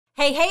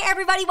Hey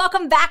everybody,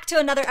 welcome back to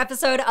another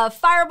episode of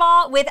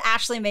Fireball with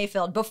Ashleigh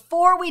Mayfield.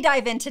 Before we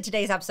dive into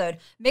today's episode,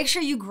 make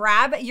sure you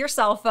grab your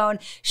cell phone,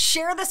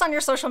 share this on your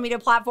social media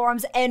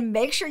platforms, and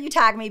make sure you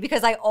tag me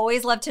because I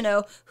always love to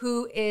know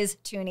who is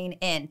tuning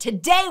in.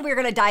 Today, we're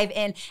gonna dive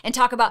in and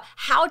talk about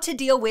how to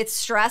deal with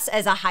stress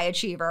as a high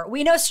achiever.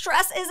 We know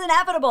stress is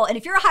inevitable, and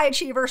if you're a high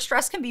achiever,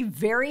 stress can be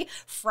very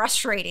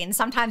frustrating.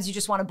 Sometimes you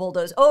just wanna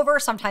bulldoze over,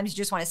 sometimes you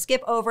just wanna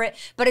skip over it,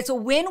 but it's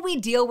when we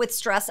deal with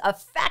stress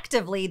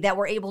effectively that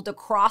we're able to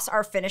cross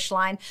our finish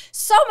line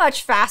so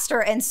much faster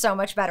and so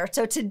much better.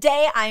 So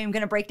today I am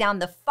going to break down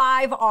the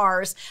 5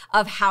 R's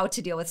of how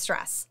to deal with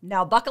stress.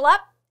 Now buckle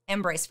up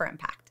and brace for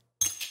impact.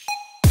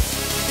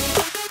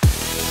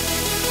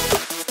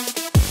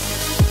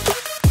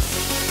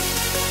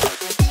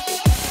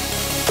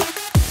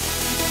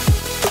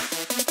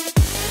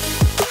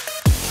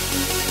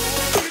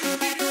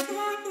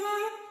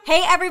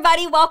 Hey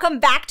everybody, welcome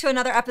back to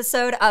another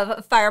episode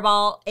of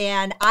Fireball,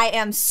 and I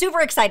am super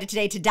excited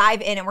today to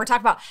dive in and we're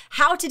talking about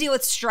how to deal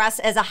with stress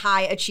as a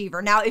high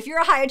achiever. Now, if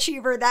you're a high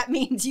achiever, that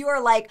means you are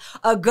like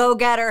a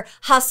go-getter,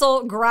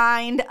 hustle,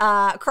 grind,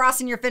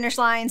 crossing your finish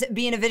lines,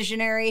 being a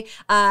visionary,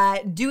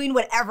 doing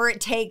whatever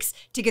it takes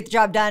to get the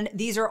job done.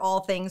 These are all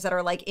things that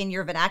are like in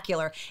your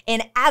vernacular.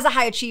 And as a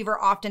high achiever,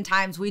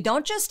 oftentimes we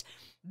don't just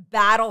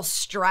battle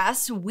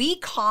stress, we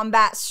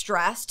combat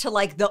stress to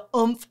like the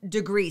oomph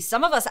degree.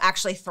 Some of us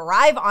actually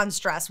thrive on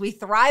stress. We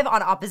thrive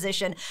on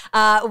opposition.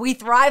 We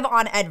thrive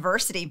on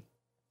adversity.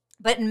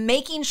 But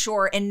making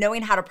sure and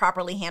knowing how to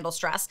properly handle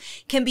stress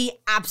can be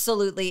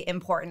absolutely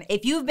important.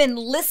 If you've been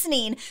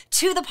listening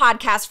to the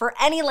podcast for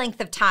any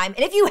length of time,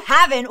 and if you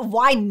haven't,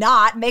 why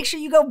not? Make sure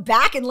you go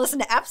back and listen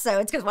to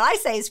episodes because what I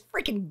say is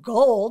freaking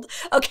gold,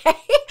 okay?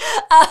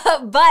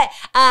 But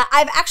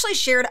I've actually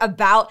shared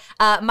about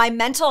my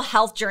mental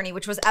health journey,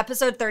 which was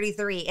episode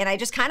 33, and I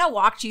just kind of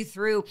walked you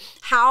through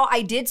how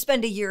I did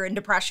spend a year in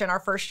depression, our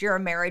first year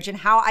of marriage, and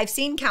how I've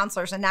seen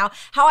counselors, and now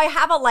how I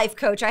have a life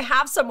coach. I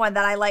have someone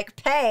that I like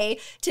pay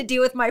to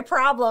deal with my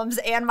problems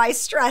and my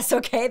stress,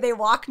 okay? They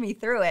walk me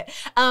through it.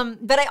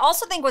 But I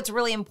also think what's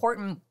really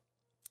important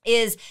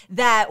is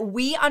that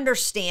we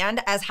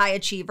understand as high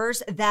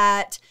achievers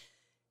that,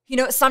 you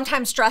know,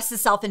 sometimes stress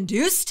is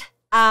self-induced.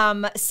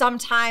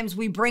 Sometimes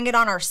we bring it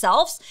on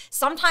ourselves.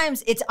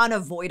 Sometimes it's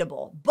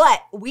unavoidable,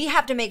 but we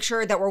have to make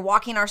sure that we're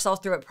walking ourselves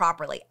through it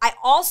properly. I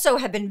also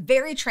have been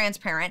very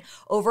transparent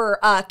over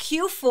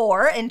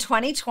Q4 in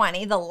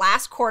 2020, the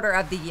last quarter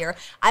of the year.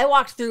 I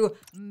walked through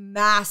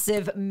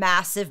massive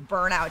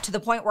burnout to the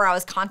point where I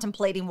was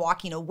contemplating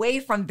walking away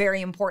from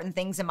very important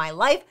things in my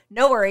life.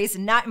 No worries,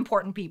 not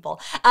important people,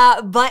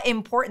 but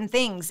important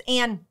things.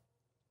 And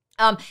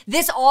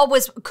this all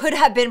could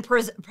have been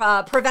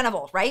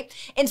preventable, right?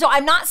 And so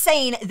I'm not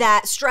saying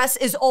that stress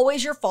is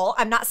always your fault.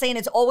 I'm not saying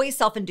it's always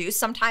self-induced.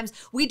 Sometimes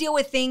we deal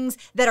with things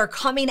that are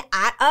coming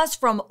at us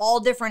from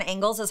all different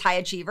angles as high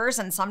achievers,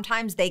 and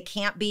sometimes they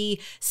can't be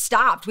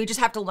stopped. We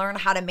just have to learn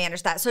how to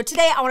manage that. So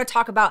today I want to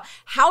talk about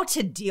how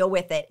to deal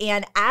with it.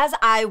 And as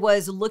I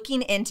was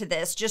looking into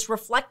this, just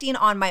reflecting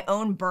on my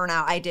own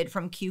burnout I did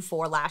from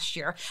Q4 last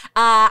year,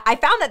 I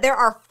found that there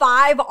are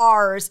 5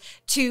 R's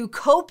to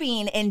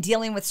coping and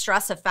dealing with stress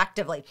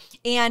effectively.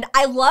 And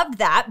I loved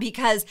that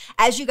because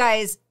as you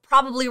guys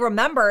probably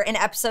remember in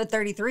episode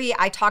 33,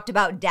 I talked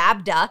about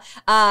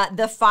DABDA,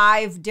 the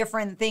 5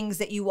 different things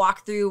that you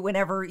walk through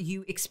whenever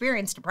you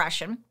experience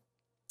depression.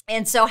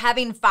 And so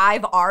having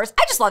 5 R's,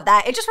 I just love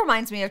that. It just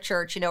reminds me of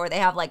church, you know, where they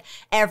have like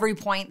every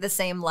point the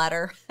same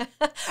letter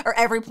or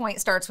every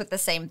point starts with the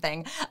same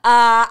thing.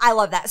 I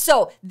love that.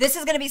 So this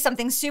is going to be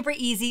something super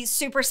easy,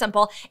 super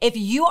simple. If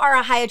you are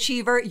a high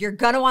achiever, you're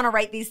going to want to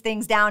write these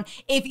things down.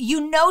 If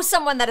you know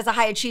someone that is a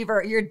high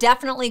achiever, you're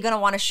definitely going to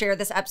want to share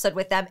this episode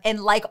with them. And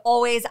like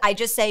always, I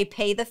just say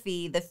pay the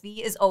fee. The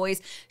fee is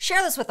always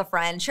share this with a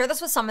friend, share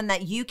this with someone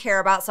that you care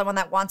about, someone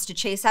that wants to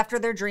chase after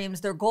their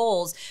dreams, their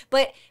goals,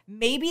 but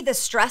maybe the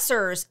stressors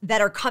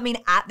that are coming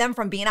at them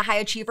from being a high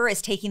achiever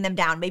is taking them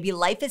down. Maybe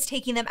life is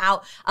taking them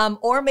out,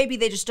 or maybe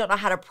they just don't know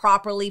how to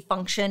properly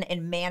function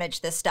and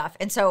manage this stuff.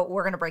 And so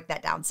we're going to break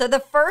that down. So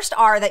the first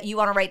R that you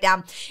want to write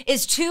down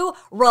is to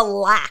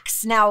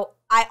relax. Now,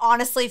 I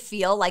honestly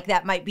feel like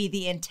that might be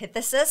the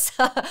antithesis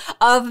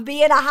of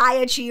being a high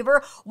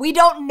achiever. We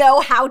don't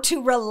know how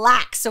to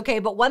relax, okay?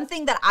 But one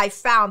thing that I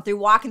found through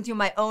walking through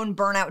my own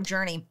burnout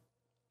journey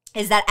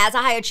is that as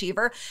a high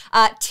achiever,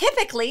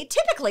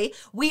 typically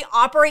we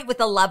operate with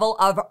a level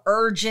of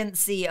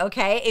urgency,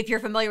 okay? If you're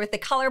familiar with the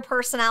color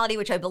personality,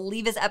 which I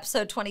believe is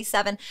episode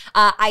 27,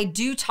 I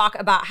do talk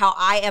about how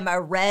I am a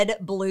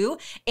red-blue,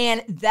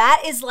 and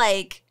that is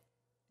like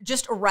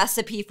just a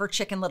recipe for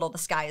Chicken Little, the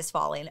sky is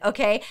falling,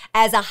 okay?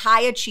 As a high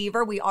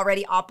achiever, we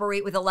already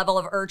operate with a level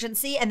of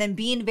urgency, and then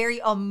being very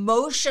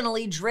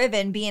emotionally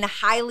driven, being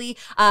highly,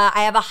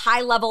 I have a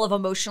high level of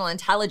emotional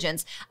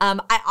intelligence.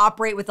 I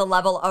operate with a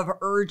level of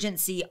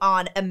urgency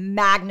on a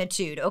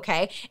magnitude,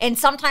 okay? And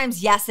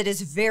sometimes, yes, it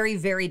is very,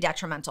 very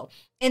detrimental.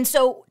 And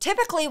so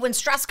typically when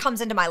stress comes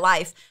into my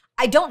life,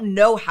 I don't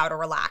know how to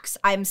relax.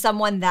 I'm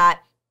someone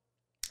that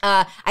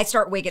I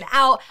start wigging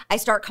out. I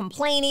start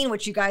complaining,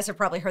 which you guys have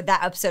probably heard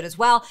that episode as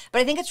well.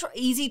 But I think it's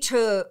easy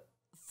to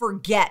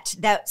forget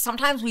that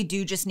sometimes we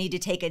do just need to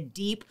take a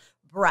deep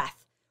breath.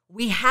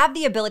 We have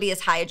the ability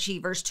as high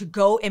achievers to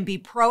go and be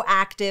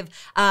proactive,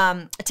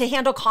 to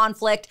handle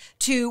conflict,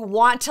 to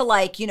want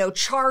to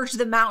charge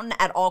the mountain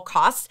at all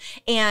costs.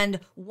 And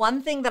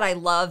one thing that I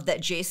love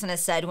that Jason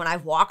has said when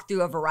I've walked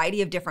through a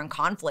variety of different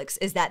conflicts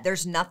is that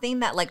there's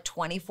nothing that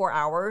 24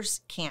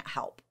 hours can't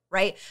help.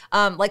 Right?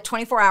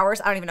 24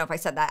 hours, I don't even know if I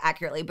said that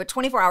accurately, but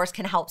 24 hours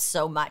can help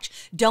so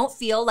much. Don't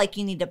feel like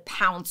you need to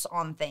pounce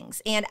on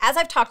things. And as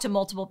I've talked to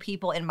multiple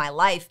people in my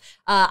life,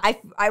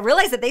 I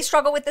realize that they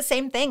struggle with the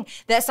same thing,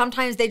 that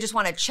sometimes they just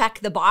want to check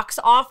the box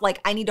off. Like,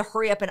 I need to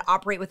hurry up and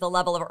operate with a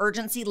level of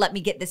urgency. Let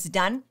me get this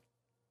done.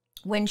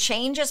 When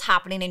change is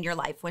happening in your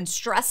life, when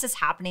stress is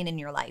happening in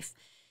your life,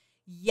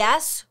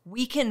 yes,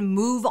 we can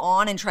move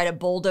on and try to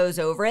bulldoze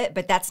over it,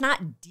 but that's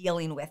not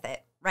dealing with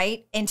it.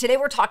 Right? And today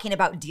we're talking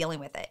about dealing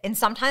with it. And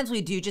sometimes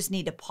we do just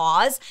need to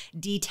pause,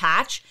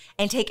 detach,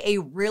 and take a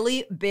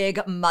really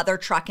big mother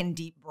trucking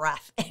deep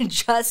breath and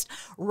just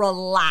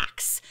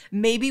relax.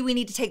 Maybe we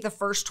need to take the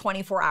first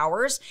 24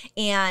 hours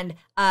and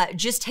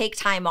just take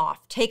time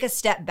off, take a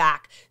step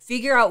back,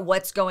 figure out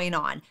what's going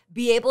on,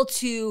 be able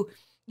to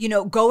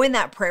go in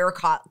that prayer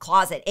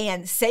closet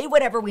and say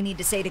whatever we need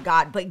to say to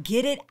God, but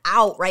get it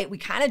out, right? We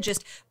kind of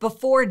just,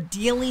 before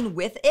dealing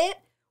with it,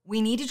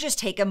 we need to just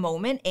take a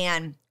moment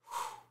and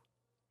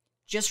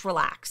just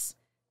relax.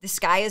 The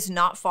sky is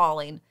not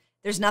falling.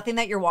 There's nothing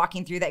that you're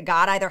walking through that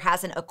God either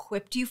hasn't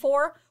equipped you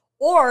for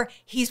or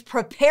he's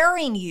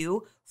preparing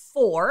you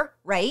for,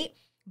 right?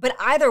 But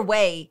either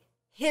way,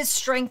 his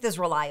strength is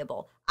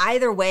reliable.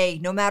 Either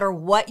way, no matter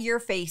what you're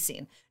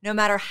facing, no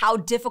matter how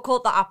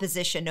difficult the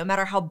opposition, no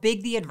matter how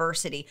big the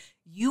adversity,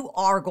 you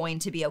are going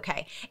to be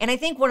okay. And I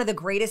think one of the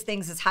greatest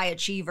things as high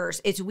achievers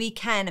is we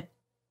can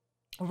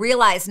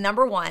realize,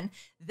 number one,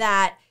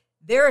 that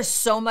there is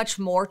so much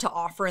more to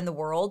offer in the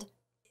world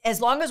as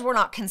long as we're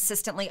not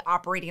consistently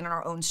operating in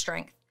our own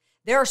strength.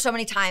 There are so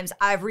many times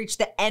I've reached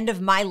the end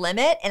of my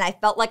limit and I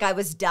felt like I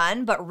was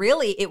done, but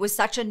really it was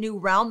such a new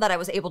realm that I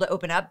was able to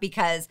open up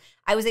because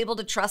I was able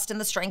to trust in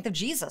the strength of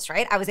Jesus,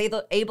 right? I was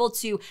able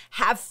to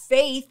have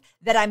faith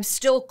that I'm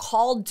still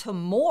called to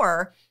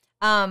more.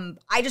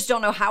 I just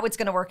don't know how it's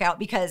going to work out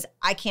because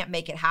I can't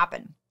make it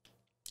happen.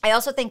 I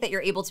also think that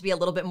you're able to be a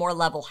little bit more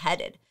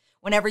level-headed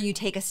whenever you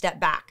take a step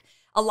back.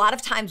 A lot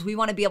of times we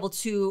want to be able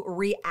to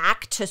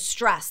react to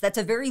stress. That's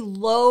a very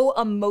low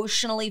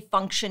emotionally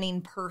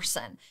functioning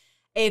person.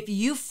 If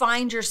you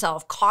find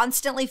yourself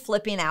constantly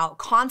flipping out,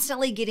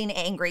 constantly getting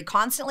angry,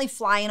 constantly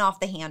flying off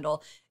the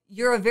handle,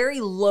 you're a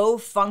very low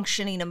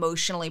functioning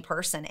emotionally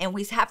person. And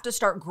we have to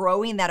start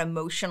growing that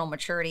emotional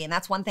maturity. And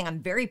that's one thing I'm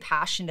very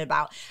passionate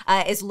about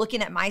is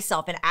looking at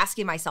myself and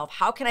asking myself,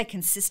 how can I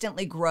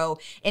consistently grow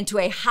into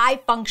a high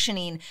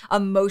functioning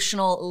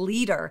emotional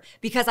leader?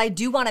 Because I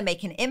do want to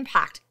make an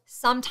impact.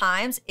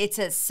 Sometimes it's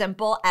as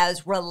simple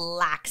as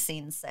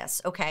relaxing,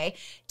 sis, okay?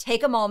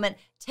 Take a moment,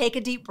 take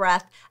a deep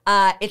breath.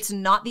 It's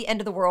not the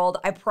end of the world.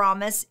 I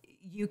promise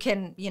you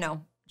can,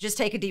 just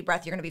take a deep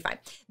breath. You're going to be fine.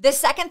 The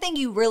second thing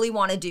you really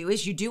want to do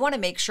is you do want to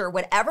make sure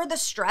whatever the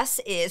stress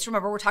is,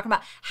 remember we're talking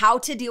about how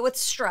to deal with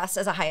stress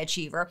as a high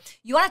achiever,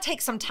 you want to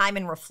take some time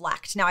and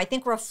reflect. Now, I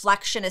think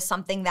reflection is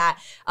something that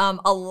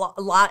a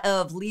lot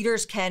of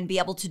leaders can be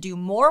able to do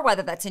more,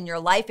 whether that's in your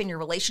life, in your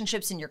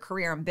relationships, in your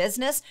career and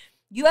business.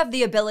 You have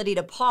the ability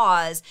to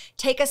pause,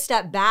 take a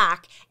step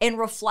back, and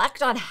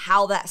reflect on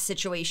how that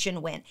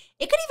situation went.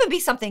 It could even be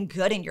something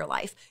good in your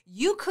life.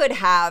 You could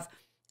have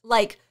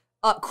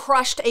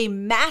crushed a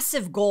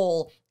massive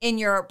goal in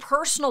your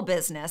personal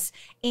business,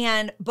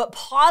 but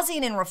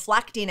pausing and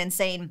reflecting and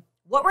saying,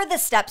 what were the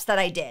steps that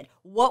I did?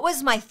 What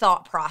was my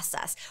thought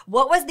process?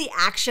 What was the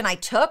action I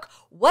took?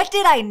 What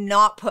did I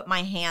not put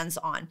my hands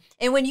on?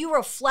 And when you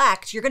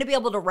reflect, you're going to be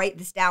able to write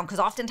this down because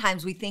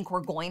oftentimes we think we're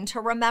going to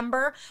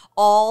remember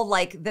all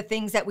the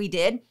things that we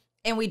did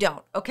and we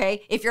don't,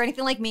 okay? If you're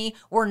anything like me,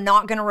 we're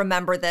not going to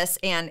remember this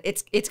and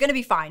it's going to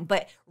be fine.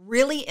 But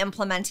really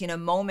implementing a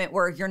moment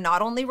where you're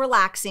not only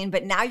relaxing,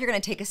 but now you're going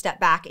to take a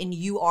step back and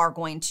you are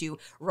going to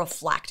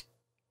reflect.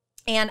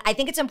 And I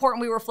think it's important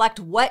we reflect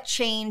what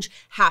change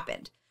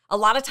happened. A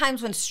lot of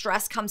times when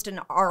stress comes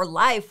to our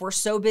life, we're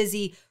so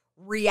busy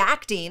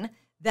reacting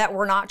that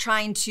we're not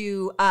trying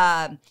to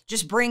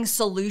just bring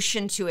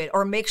solution to it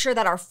or make sure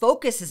that our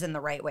focus is in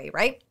the right way,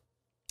 right?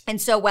 And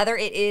so whether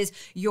it is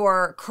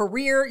your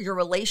career, your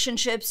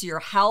relationships, your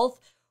health,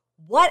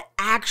 what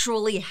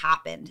actually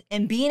happened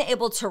and being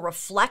able to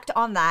reflect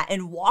on that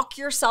and walk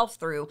yourself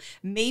through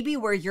maybe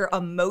where your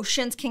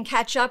emotions can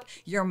catch up,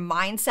 your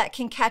mindset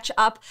can catch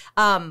up,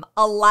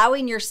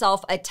 allowing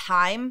yourself a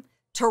time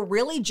to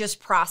really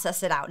just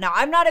process it out. Now,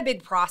 I'm not a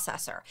big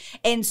processor.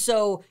 And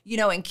so, in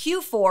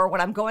Q4,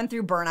 when I'm going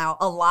through burnout,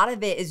 a lot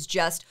of it is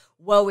just,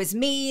 woe is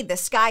me, the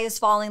sky is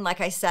falling,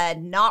 like I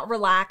said, not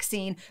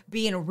relaxing,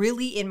 being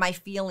really in my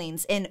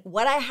feelings. And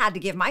what I had to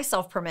give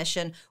myself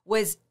permission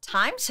was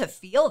time to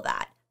feel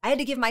that. I had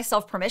to give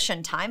myself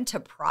permission, time to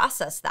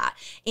process that.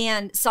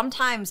 And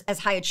sometimes as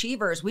high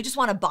achievers, we just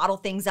want to bottle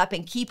things up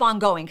and keep on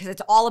going because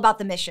it's all about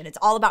the mission. It's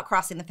all about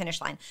crossing the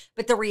finish line.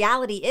 But the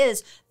reality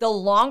is, the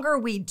longer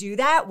we do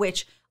that,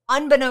 which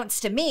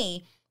unbeknownst to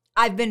me,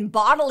 I've been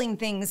bottling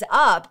things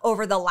up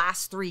over the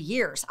last 3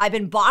 years. I've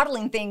been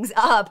bottling things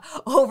up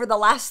over the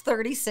last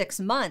 36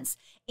 months.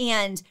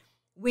 And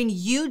when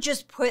you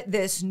just put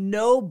this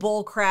no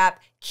bull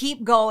crap,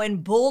 keep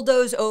going,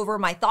 bulldoze over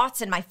my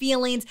thoughts and my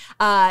feelings,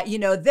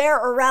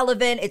 they're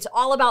irrelevant. It's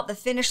all about the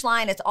finish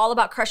line. It's all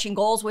about crushing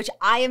goals, which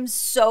I am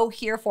so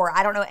here for.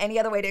 I don't know any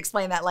other way to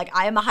explain that. Like,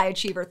 I am a high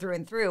achiever through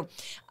and through.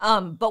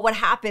 But what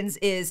happens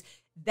is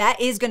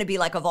that is going to be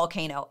like a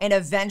volcano, and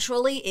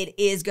eventually it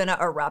is going to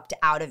erupt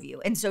out of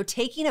you. And so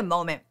taking a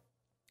moment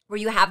where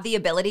you have the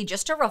ability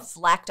just to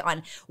reflect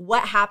on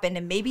what happened.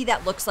 And maybe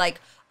that looks like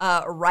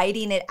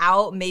writing it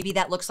out. Maybe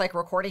that looks like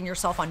recording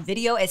yourself on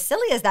video, as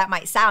silly as that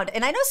might sound.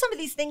 And I know some of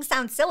these things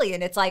sound silly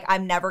and it's like,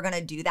 I'm never going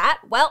to do that.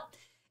 Well,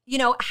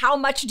 how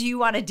much do you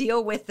want to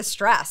deal with the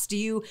stress? Do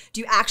you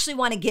actually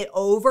want to get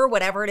over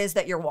whatever it is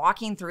that you're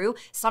walking through?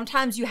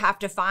 Sometimes you have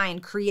to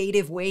find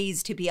creative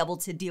ways to be able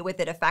to deal with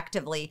it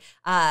effectively.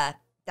 That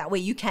way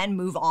you can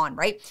move on,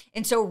 right?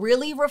 And so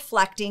really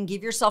reflecting,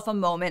 give yourself a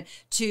moment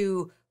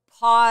to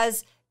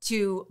pause,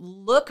 to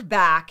look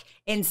back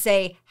and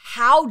say,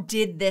 how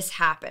did this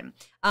happen?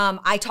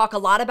 I talk a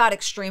lot about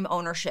extreme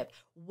ownership.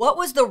 What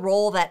was the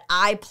role that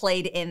I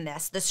played in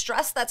this? The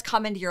stress that's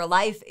come into your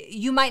life,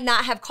 you might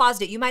not have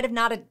caused it. You might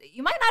not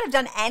have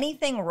done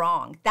anything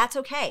wrong. That's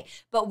okay.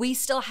 But we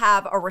still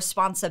have a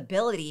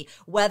responsibility,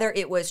 whether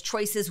it was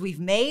choices we've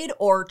made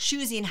or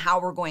choosing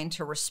how we're going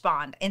to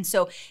respond. And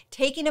so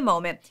taking a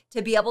moment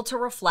to be able to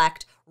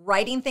reflect,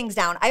 writing things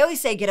down. I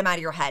always say, get them out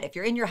of your head. If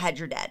you're in your head,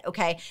 you're dead.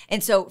 Okay.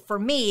 And so for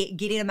me,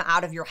 getting them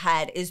out of your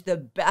head is the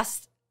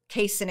best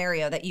case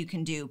scenario that you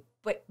can do.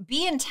 But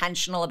be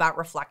intentional about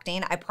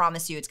reflecting. I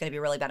promise you it's going to be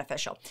really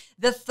beneficial.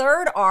 The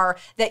third R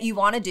that you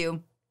want to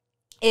do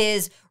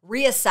is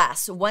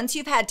reassess. Once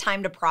you've had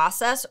time to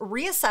process,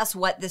 reassess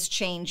what this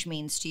change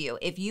means to you.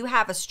 If you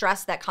have a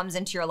stress that comes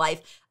into your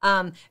life,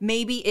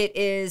 maybe it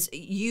is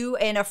you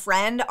and a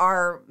friend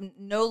are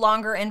no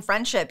longer in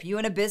friendship. You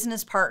and a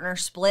business partner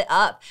split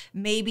up.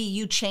 Maybe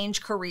you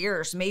change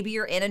careers. Maybe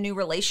you're in a new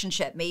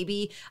relationship.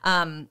 Maybe,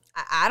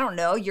 I don't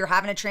know, you're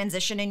having a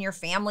transition in your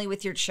family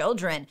with your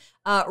children.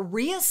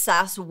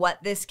 Reassess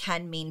what this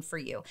can mean for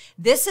you.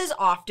 This is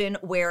often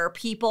where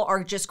people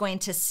are just going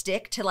to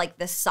stick to like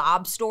the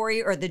sob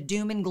story or the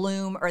doom and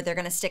gloom, or they're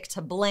going to stick to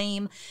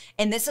blame.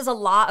 And this is a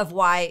lot of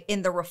why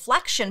in the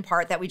reflection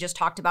part that we just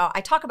talked about,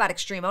 I talk about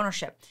extreme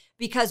ownership,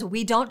 because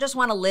we don't just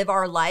want to live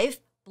our life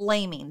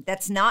blaming.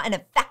 That's not an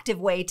effective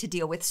way to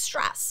deal with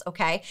stress,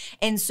 okay?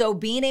 And so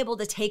being able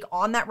to take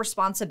on that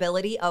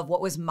responsibility of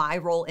what was my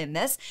role in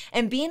this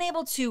and being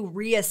able to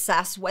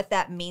reassess what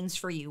that means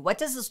for you. What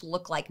does this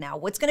look like now?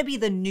 What's going to be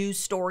the news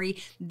story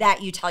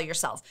that you tell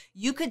yourself?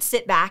 You could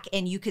sit back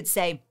and you could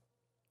say,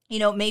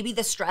 maybe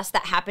the stress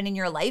that happened in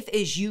your life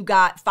is you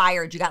got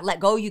fired, you got let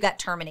go, you got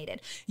terminated.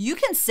 You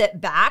can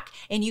sit back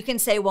and you can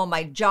say, well,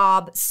 my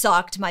job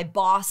sucked, my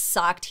boss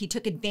sucked, he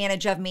took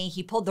advantage of me,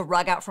 he pulled the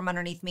rug out from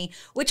underneath me,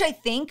 which I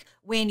think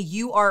when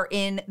you are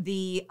in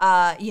the,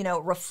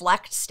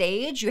 reflect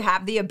stage, you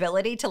have the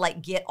ability to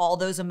like get all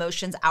those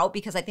emotions out,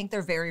 because I think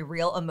they're very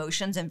real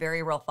emotions and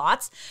very real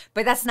thoughts,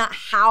 but that's not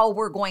how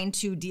we're going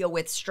to deal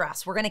with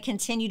stress. We're going to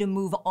continue to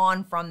move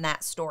on from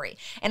that story.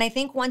 And I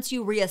think once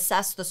you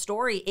reassess the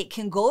story, it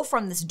can go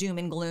from this doom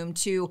and gloom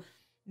to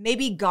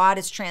maybe God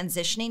is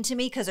transitioning to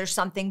me because there's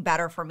something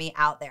better for me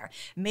out there.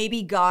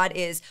 Maybe God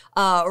is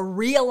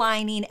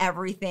realigning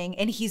everything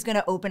and he's going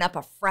to open up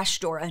a fresh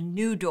door, a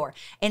new door.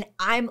 And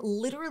I'm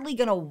literally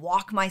going to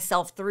walk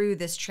myself through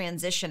this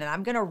transition and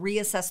I'm going to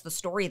reassess the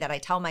story that I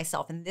tell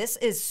myself. And this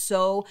is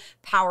so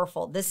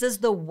powerful. This is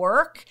the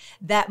work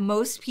that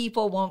most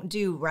people won't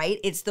do, right?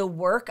 It's the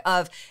work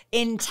of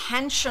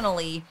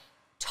intentionally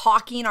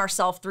talking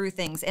ourselves through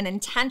things and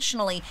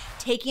intentionally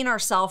taking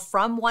ourselves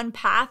from one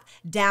path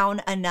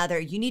down another.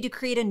 You need to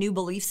create a new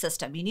belief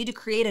system. You need to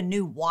create a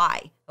new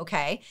why,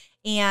 okay?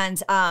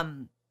 And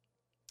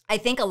I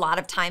think a lot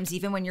of times,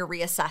 even when you're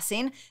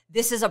reassessing,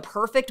 this is a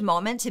perfect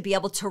moment to be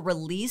able to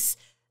release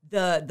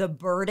the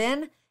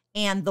burden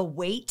and the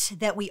weight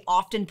that we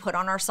often put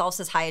on ourselves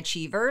as high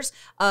achievers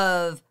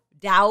of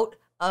doubt,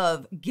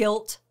 of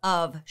guilt,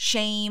 of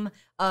shame,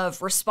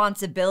 of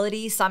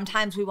responsibility.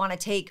 Sometimes we want to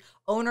take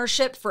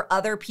ownership for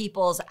other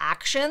people's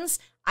actions.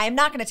 I am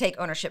not going to take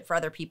ownership for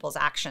other people's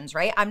actions,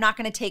 right? I'm not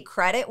going to take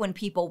credit when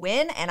people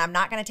win, and I'm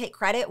not going to take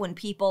credit when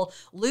people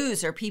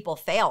lose or people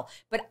fail.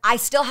 But I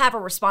still have a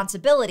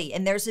responsibility,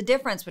 and there's a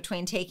difference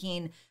between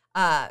taking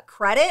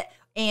credit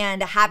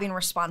and having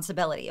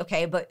responsibility,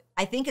 okay? But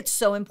I think it's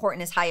so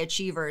important as high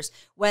achievers,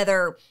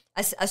 whether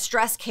a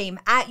stress came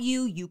at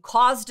you, you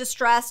caused a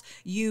stress,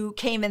 you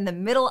came in the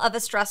middle of a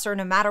stressor,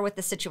 no matter what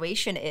the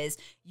situation is,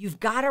 you've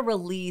got to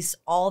release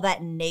all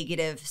that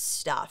negative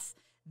stuff.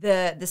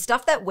 The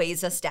stuff that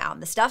weighs us down,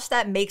 the stuff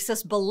that makes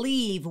us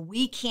believe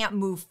we can't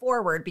move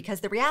forward, because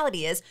the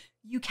reality is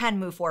you can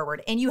move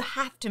forward, and you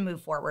have to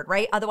move forward,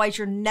 right? Otherwise,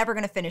 you're never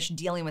going to finish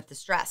dealing with the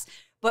stress.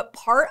 But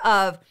part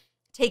of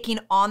taking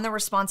on the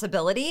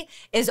responsibility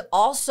is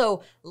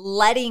also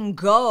letting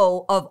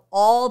go of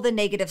all the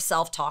negative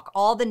self-talk,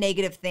 all the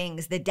negative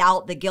things, the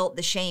doubt, the guilt,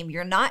 the shame.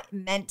 You're not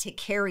meant to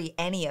carry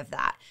any of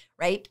that,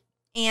 right?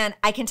 And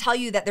I can tell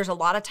you that there's a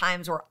lot of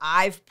times where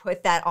I've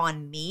put that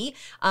on me,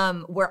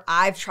 where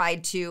I've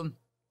tried to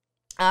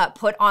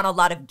put on a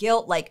lot of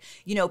guilt, like,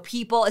 you know,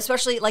 people,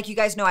 especially like you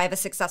guys know, I have a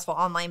successful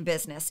online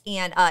business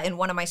and in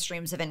one of my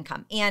streams of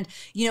income, and,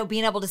 you know,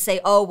 being able to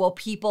say, oh, well,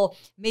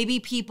 maybe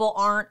people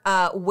aren't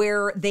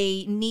where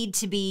they need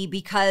to be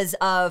because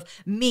of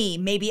me.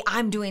 Maybe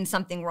I'm doing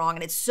something wrong.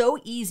 And it's so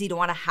easy to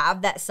want to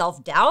have that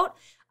self-doubt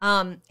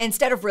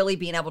instead of really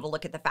being able to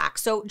look at the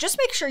facts. So just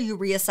make sure you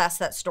reassess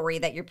that story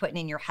that you're putting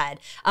in your head.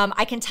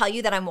 I can tell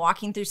you that I'm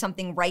walking through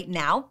something right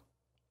now.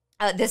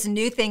 This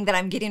new thing that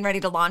I'm getting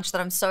ready to launch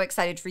that I'm so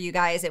excited for you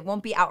guys. It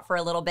won't be out for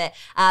a little bit,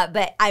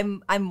 but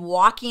I'm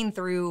walking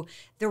through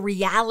the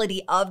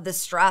reality of the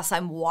stress.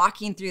 I'm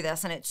walking through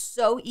this, and it's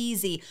so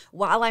easy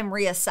while I'm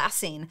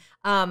reassessing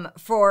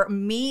for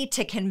me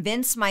to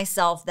convince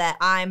myself that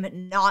I'm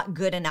not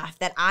good enough,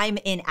 that I'm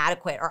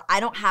inadequate, or I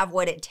don't have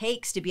what it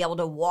takes to be able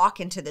to walk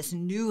into this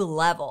new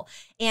level.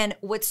 And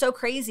what's so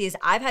crazy is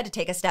I've had to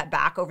take a step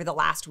back over the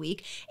last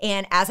week,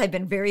 and as I've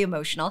been very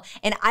emotional,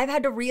 and I've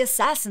had to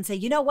reassess and say,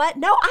 you know what?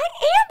 No, I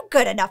am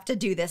good enough to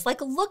do this. Like,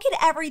 look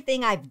at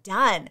everything I've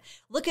done.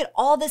 Look at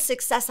all the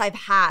success I've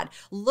had.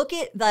 Look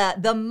at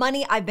the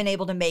money I've been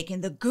able to make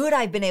and the good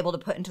I've been able to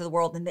put into the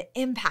world and the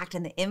impact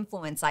and the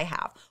influence I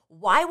have.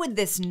 Why would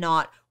this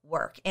not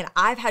work? And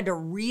I've had to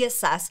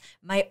reassess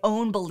my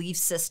own belief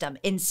system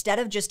instead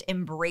of just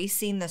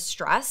embracing the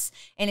stress,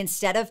 and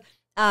instead of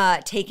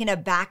taking a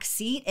back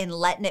seat and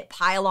letting it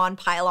pile on.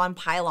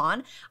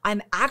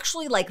 I'm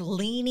actually like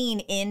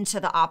leaning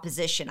into the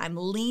opposition. I'm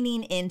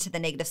leaning into the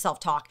negative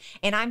self-talk,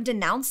 and I'm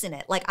denouncing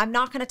it. Like, I'm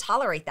not going to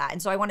tolerate that. And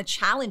so I want to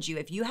challenge you.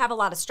 If you have a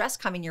lot of stress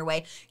coming your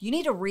way, you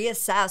need to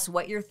reassess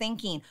what you're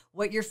thinking,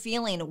 what you're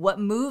feeling, what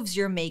moves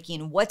you're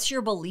making, what's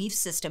your belief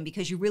system,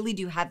 because you really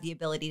do have the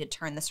ability to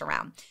turn this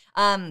around.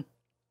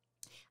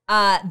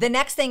 The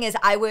next thing is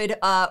I would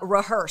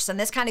rehearse, and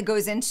this kind of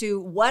goes into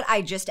what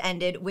I just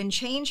ended. When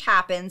change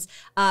happens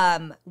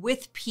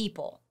with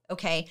people,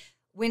 okay?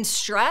 When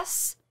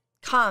stress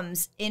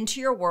comes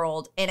into your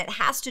world and it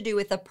has to do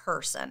with a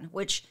person,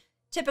 which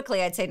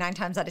typically I'd say 9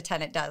 times out of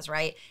 10 it does,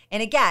 right?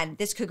 And again,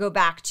 this could go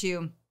back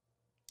to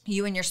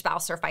you and your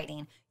spouse are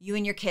fighting. You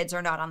and your kids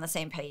are not on the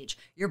same page.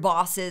 Your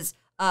boss has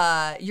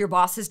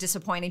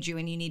disappointed you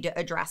and you need to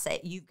address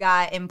it. You've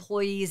got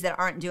employees that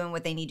aren't doing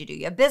what they need to do.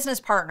 You have a business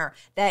partner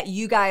that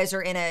you guys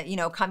are in a, you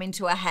know, coming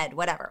to a head,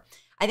 whatever.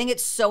 I think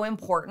it's so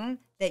important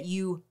that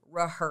you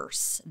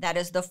rehearse. That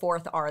is the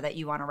 4th R that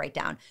you want to write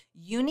down.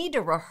 You need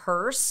to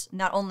rehearse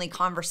not only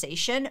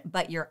conversation,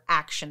 but your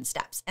action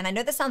steps. And I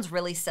know this sounds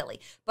really silly,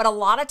 but a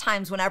lot of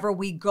times whenever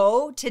we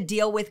go to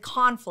deal with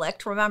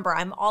conflict, remember,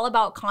 I'm all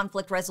about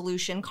conflict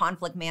resolution,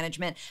 conflict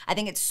management. I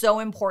think it's so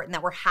important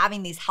that we're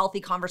having these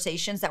healthy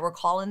conversations, that we're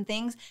calling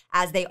things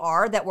as they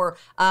are, that we're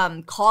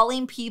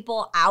calling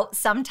people out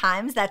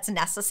sometimes. That's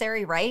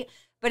necessary, right?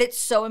 But it's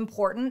so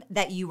important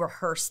that you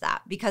rehearse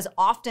that, because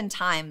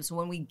oftentimes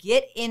when we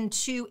get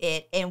into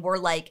it and we're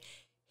like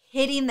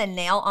hitting the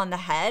nail on the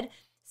head,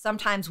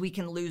 sometimes we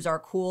can lose our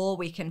cool,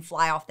 we can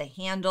fly off the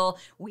handle,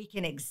 we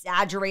can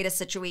exaggerate a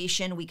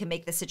situation, we can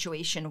make the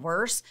situation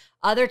worse.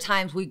 Other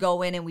times we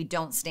go in and we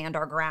don't stand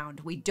our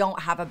ground. We don't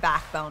have a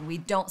backbone. We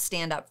don't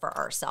stand up for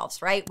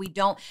ourselves, right? We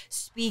don't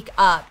speak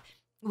up.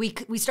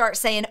 We start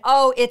saying,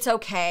 oh, it's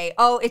okay.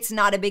 Oh, it's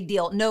not a big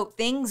deal. No,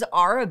 things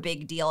are a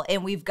big deal.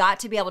 And we've got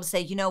to be able to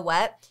say, you know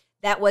what?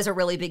 That was a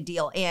really big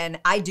deal. And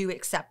I do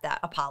accept that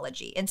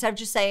apology. Instead of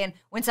just saying,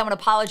 when someone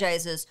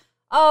apologizes,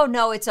 oh,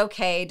 no, it's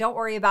okay. Don't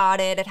worry about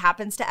it. It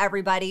happens to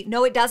everybody.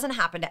 No, it doesn't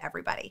happen to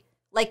everybody.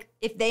 Like,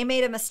 if they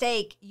made a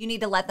mistake, you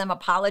need to let them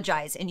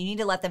apologize. And you need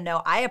to let them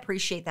know, I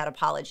appreciate that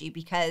apology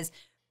because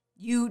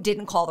you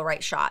didn't call the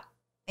right shot.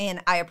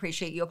 And I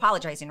appreciate you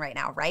apologizing right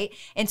now, right?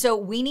 And so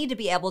we need to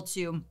be able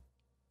to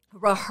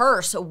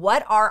rehearse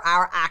what are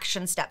our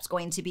action steps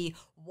going to be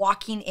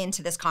walking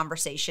into this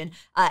conversation,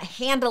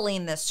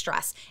 handling this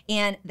stress.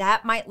 And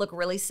that might look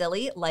really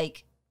silly,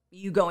 like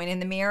you going in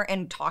the mirror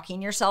and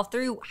talking yourself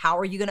through, how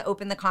are you going to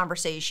open the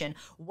conversation?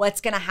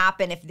 What's going to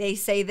happen if they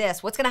say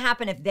this? What's going to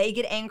happen if they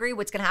get angry?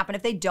 What's going to happen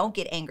if they don't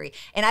get angry?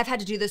 And I've had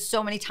to do this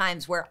so many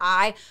times where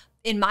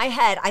in my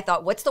head, I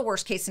thought, what's the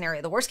worst case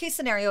scenario? The worst case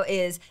scenario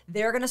is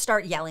they're going to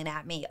start yelling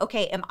at me.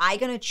 Okay, am I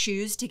going to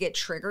choose to get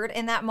triggered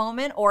in that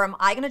moment, or am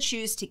I going to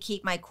choose to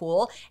keep my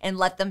cool and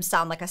let them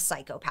sound like a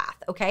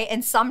psychopath? Okay,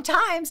 and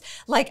sometimes,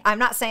 like, I'm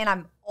not saying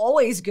I'm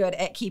always good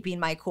at keeping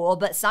my cool,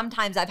 but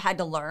sometimes I've had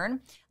to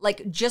learn,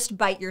 like, just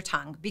bite your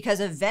tongue, because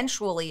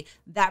eventually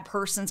that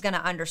person's going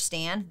to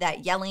understand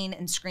that yelling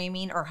and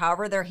screaming, or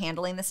however they're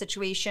handling the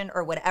situation,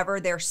 or whatever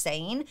they're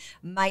saying,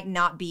 might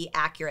not be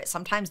accurate.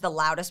 Sometimes the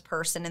loudest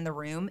person in the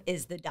room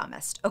is the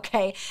dumbest,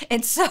 okay?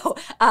 And so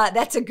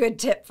that's a good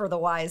tip for the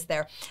wise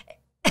there.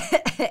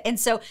 And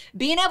so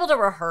being able to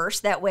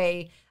rehearse that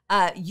way,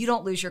 you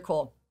don't lose your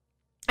cool.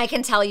 I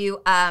can tell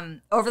you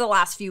over the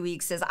last few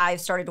weeks as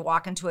I've started to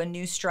walk into a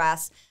new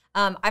stress,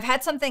 I've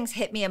had some things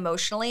hit me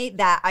emotionally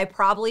that I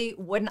probably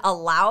wouldn't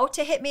allow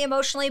to hit me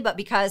emotionally, but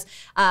because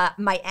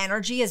my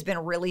energy has been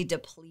really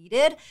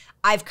depleted,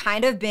 I've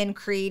kind of been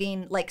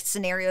creating like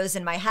scenarios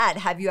in my head.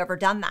 Have you ever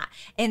done that?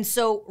 And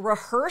so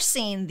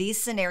rehearsing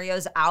these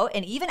scenarios out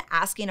and even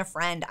asking a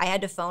friend, I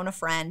had to phone a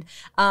friend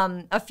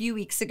a few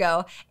weeks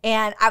ago,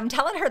 and I'm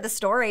telling her the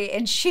story,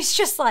 and she's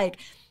just like,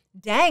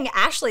 dang,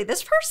 Ashleigh,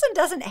 this person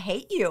doesn't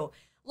hate you.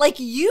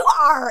 Like you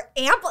are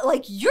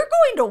like you're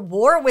going to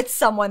war with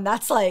someone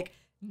that's like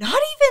not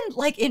even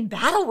like in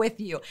battle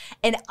with you.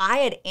 And I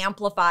had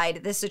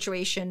amplified this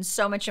situation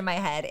so much in my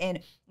head.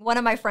 And one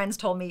of my friends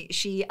told me,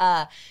 she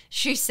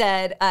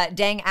said,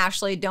 dang,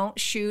 Ashleigh, don't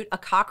shoot a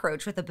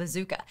cockroach with a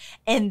bazooka.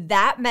 And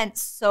that meant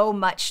so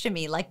much to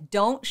me. Like,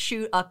 don't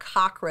shoot a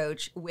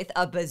cockroach with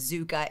a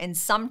bazooka. And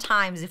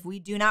sometimes if we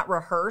do not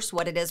rehearse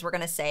what it is we're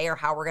going to say or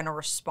how we're going to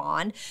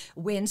respond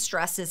when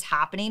stress is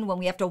happening, when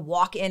we have to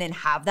walk in and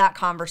have that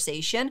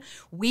conversation,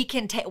 we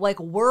can take, like,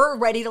 we're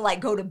ready to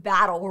like go to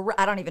battle.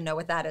 I don't even know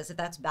what that is, if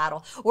that's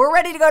battle. We're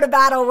ready to go to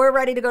battle. We're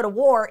ready to go to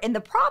war. And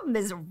the problem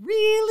is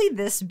really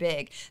this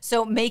big.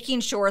 So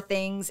making sure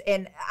things,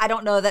 and I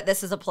don't know that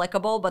this is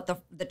applicable, but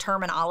the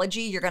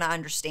terminology you're going to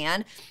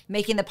understand,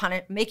 making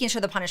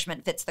sure the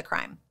punishment fits the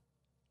crime,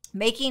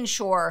 making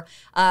sure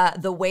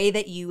the way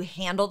that you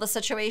handle the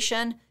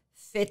situation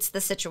fits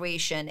the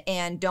situation,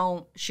 and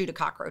don't shoot a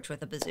cockroach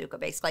with a bazooka,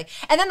 basically.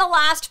 And then the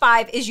last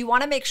 5 is you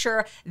want to make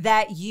sure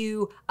that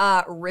you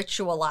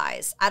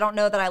ritualize. I don't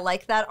know that I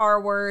like that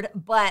R word,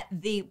 but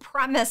the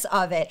premise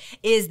of it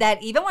is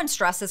that even when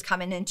stress is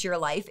coming into your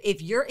life,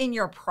 if you're in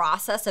your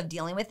process of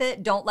dealing with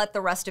it, don't let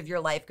the rest of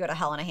your life go to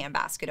hell in a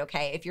handbasket,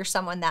 okay? If you're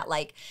someone that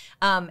like,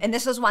 and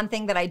this is one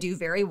thing that I do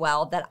very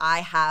well that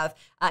I have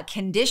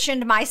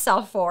conditioned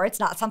myself for.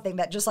 It's not something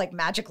that just like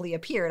magically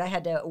appeared. I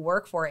had to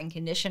work for it and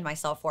condition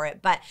myself for it.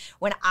 But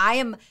when I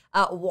am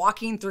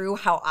walking through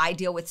how I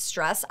deal with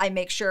stress, I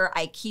make sure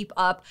I keep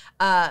up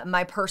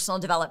my personal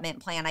development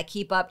plan. I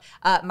keep up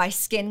my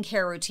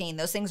skincare routine.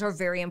 Those things are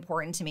very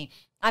important to me.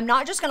 I'm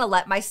not just going to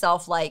let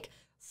myself like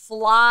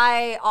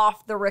fly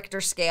off the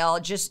Richter scale,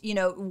 just, you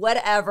know,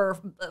 whatever,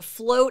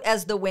 float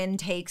as the wind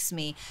takes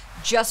me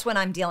just when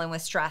I'm dealing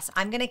with stress.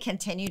 I'm going to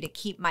continue to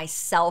keep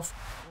myself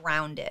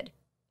grounded.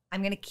 I'm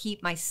going to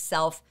keep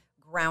myself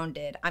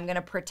grounded. I'm going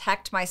to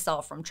protect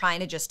myself from trying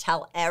to just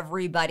tell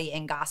everybody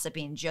and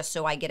gossiping just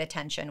so I get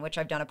attention, which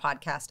I've done a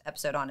podcast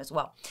episode on as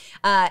well.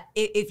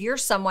 If you're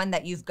someone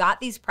that you've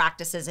got these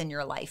practices in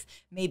your life,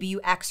 maybe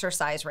you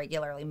exercise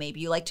regularly,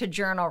 maybe you like to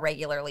journal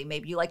regularly,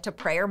 maybe you like to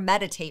pray or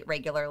meditate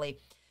regularly.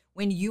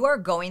 When you are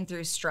going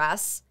through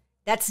stress,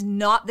 that's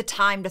not the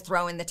time to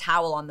throw in the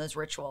towel on those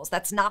rituals.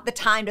 That's not the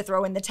time to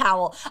throw in the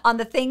towel on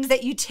the things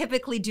that you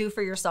typically do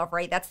for yourself,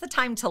 right? That's the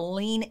time to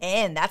lean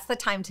in. That's the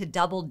time to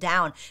double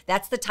down.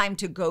 That's the time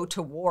to go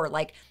to war.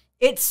 Like,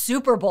 it's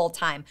Super Bowl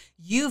time.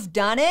 You've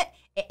done it.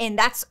 And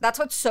that's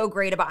what's so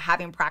great about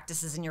having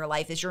practices in your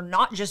life is you're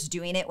not just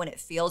doing it when it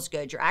feels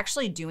good. You're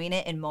actually doing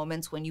it in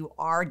moments when you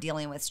are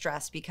dealing with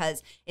stress,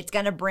 because it's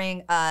going to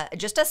bring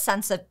just a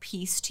sense of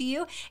peace to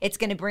you. It's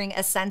going to bring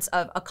a sense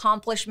of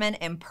accomplishment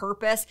and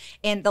purpose.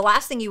 And the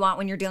last thing you want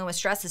when you're dealing with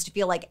stress is to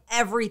feel like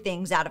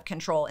everything's out of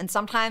control. And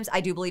sometimes I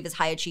do believe as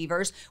high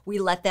achievers, we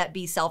let that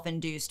be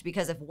self-induced,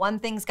 because if one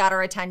thing's got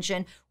our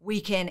attention,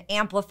 we can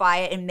amplify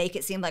it and make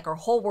it seem like our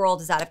whole world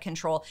is out of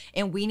control.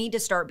 And we need to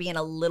start being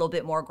a little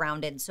bit more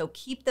grounded. So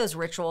keep those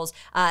rituals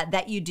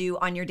that you do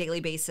on your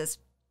daily basis.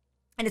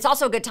 And it's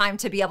also a good time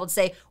to be able to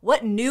say,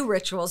 what new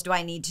rituals do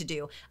I need to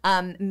do?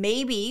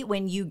 Maybe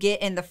when you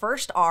get in the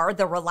first R,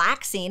 the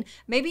relaxing,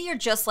 maybe you're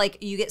just like,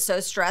 you get so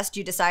stressed,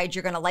 you decide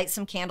you're going to light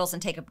some candles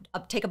and take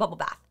a bubble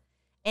bath.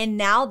 And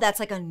now that's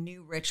like a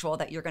new ritual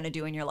that you're going to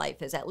do in your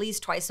life, is at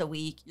least twice a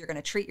week, you're going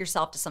to treat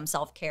yourself to some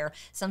self-care,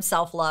 some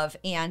self-love,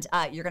 and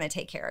you're going to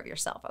take care of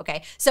yourself,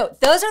 okay? So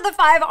those are the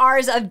 5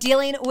 R's of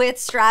dealing with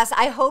stress.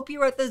 I hope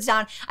you wrote those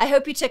down. I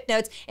hope you took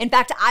notes. In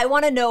fact, I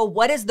want to know,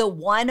 what is the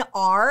 1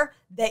 R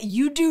that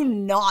you do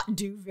not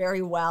do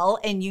very well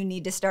and you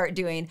need to start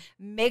doing?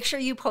 Make sure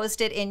you post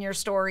it in your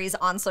stories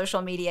on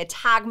social media.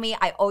 Tag me.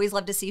 I always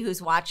love to see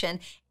who's watching,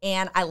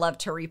 and I love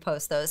to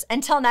repost those.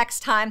 Until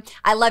next time,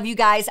 I love you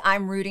guys.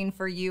 I'm rooting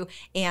for you,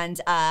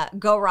 and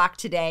go rock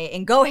today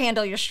and go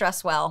handle your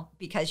stress well,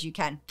 because you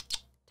can.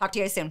 Talk to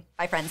you guys soon.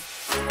 Bye,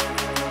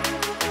 friends.